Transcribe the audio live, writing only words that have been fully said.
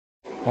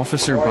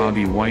Officer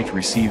Bobby White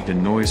received a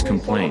noise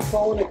complaint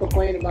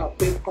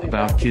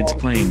about kids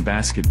playing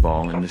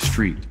basketball in the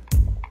street.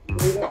 I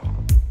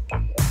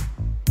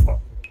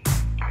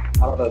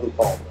don't know who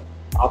called it.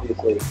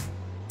 Obviously,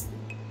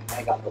 I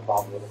ain't got no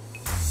problem with it.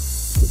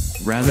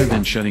 Rather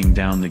than shutting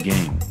down the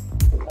game,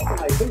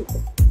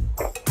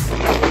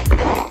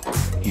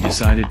 he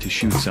decided to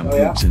shoot some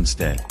hoops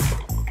instead.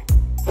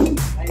 I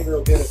ain't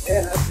real good at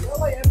that. That's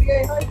really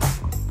NBA height.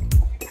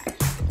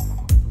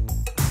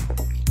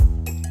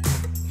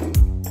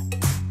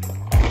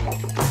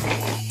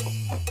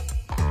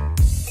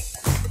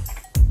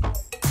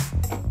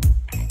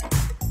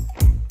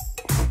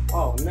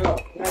 Oh no,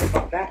 that's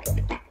my backup.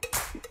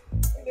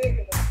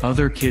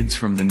 Other kids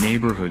from the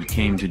neighborhood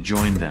came to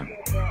join them.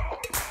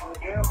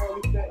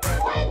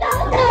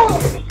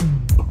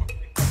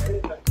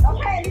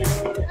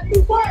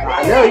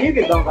 I know you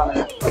can dunk on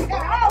that.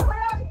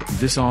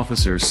 This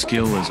officer's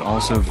skill is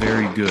also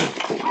very good.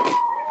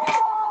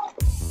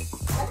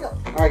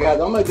 Alright guys,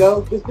 I'm gonna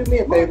go. Just do me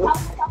a favor.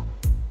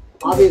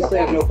 Obviously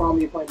I have no problem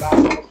with you playing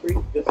basketball on the street,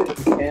 just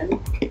if you can.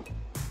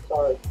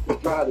 Sorry,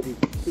 just try not to be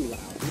too loud.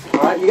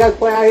 Alright, you guys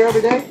play out here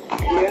every day?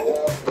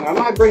 Yeah. I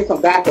might bring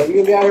some backup. You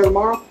gonna be out here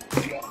tomorrow?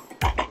 Yeah.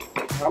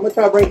 I'm gonna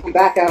try to bring some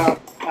backup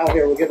out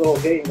here. We'll get a little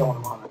game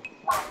going on it.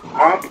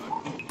 Alright?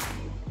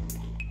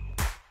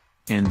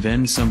 And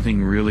then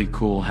something really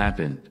cool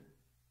happened.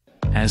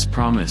 As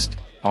promised,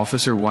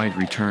 Officer White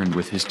returned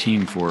with his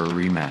team for a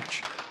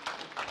rematch.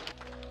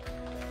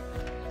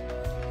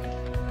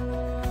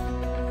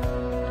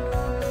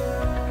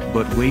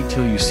 But wait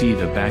till you see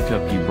the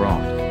backup he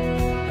brought. I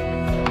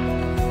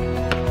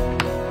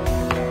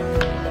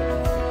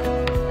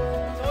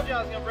told you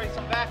I was gonna bring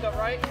some backup,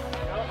 right?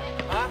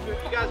 Huh? You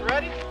guys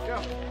ready?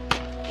 Yeah.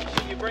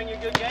 Did you bring your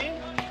good game?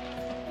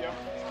 Yeah.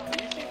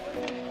 You see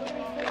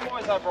the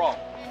boys I brought.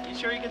 You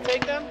sure you can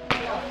take them?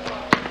 Yeah.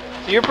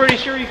 So you're pretty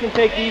sure you can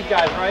take these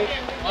guys, right?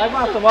 I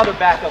brought some other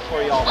backup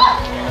for y'all.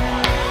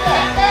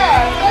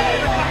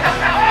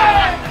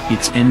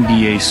 It's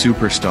NBA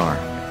superstar,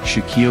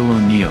 Shaquille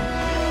O'Neal.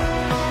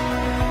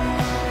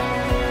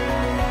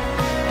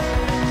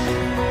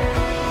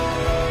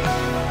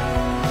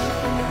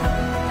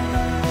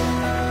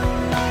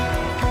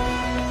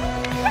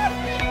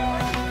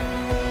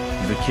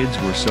 The kids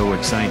were so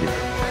excited.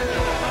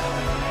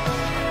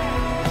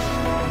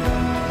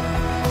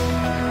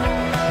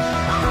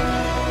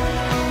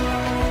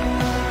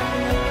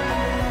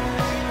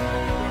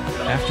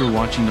 After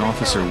watching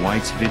Officer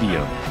White's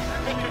video,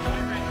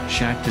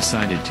 Shaq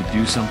decided to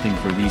do something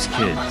for these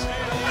kids.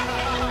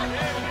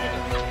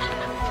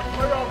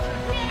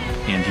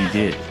 And he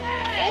did.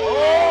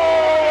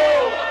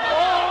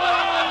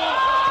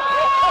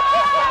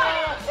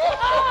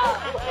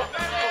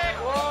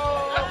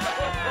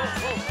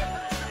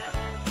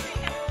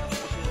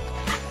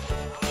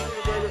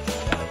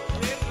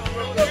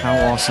 How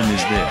awesome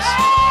is this?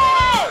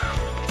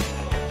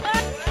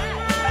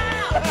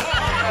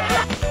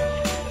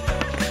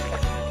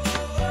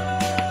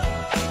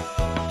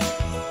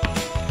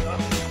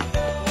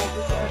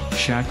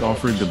 Shaq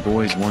offered the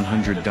boys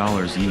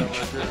 $100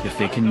 each if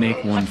they can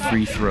make one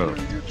free throw.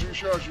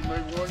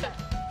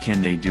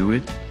 Can they do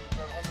it?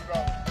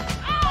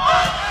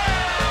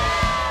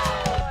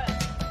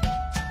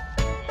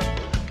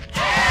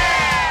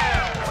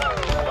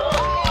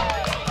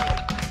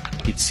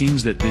 It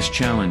seems that this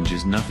challenge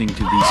is nothing to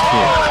these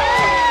kids.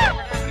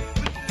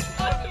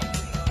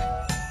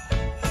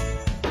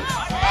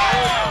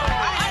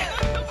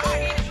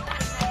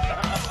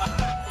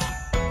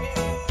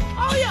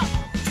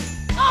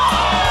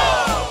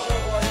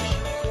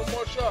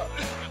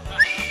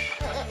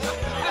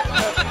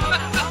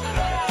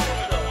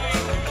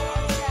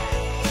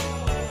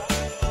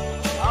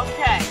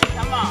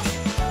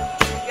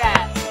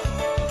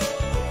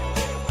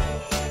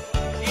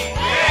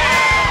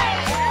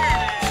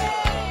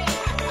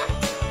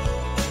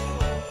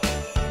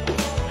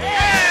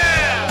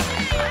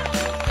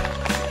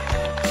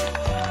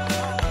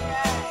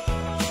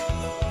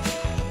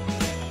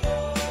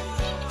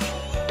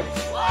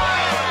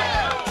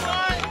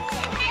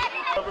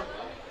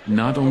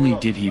 Not only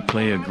did he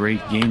play a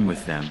great game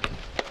with them,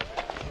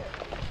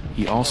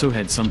 he also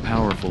had some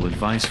powerful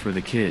advice for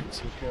the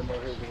kids.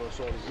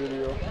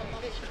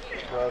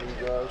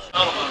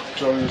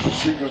 Telling you the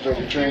secrets that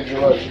will change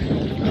your life. You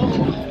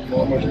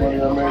know how much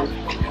money I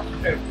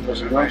made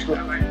as a youngster?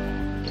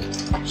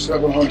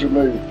 700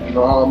 million. You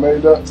know how I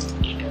made that?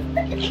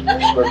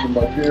 Respecting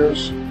my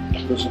peers,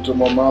 listen to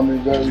my mommy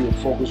and daddy, and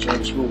focus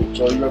on school. That's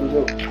all you gotta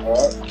do,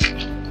 alright?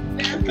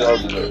 Be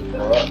proud of that,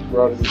 alright?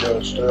 Proud of you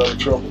guys. Stay out of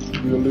trouble.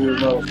 Be a leader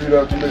now. Repeat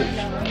after me.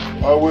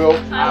 I will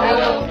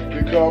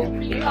become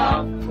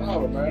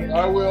louder, man.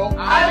 I will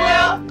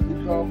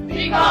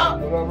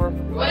become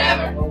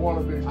whatever I want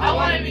to be. I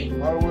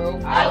will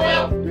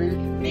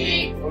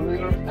be a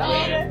leader,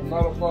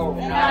 not a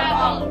follower. I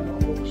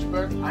will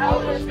respect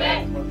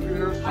my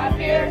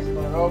peers,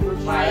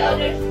 my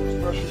elders,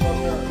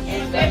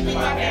 especially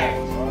my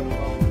parents.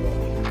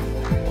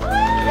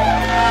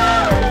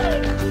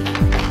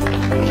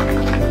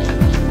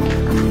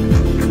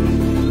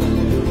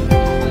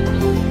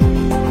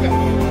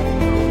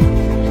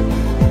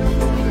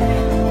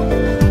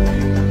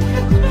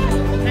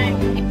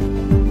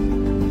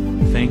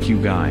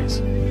 you guys.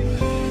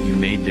 You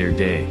made their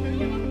day.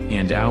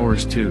 And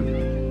ours too.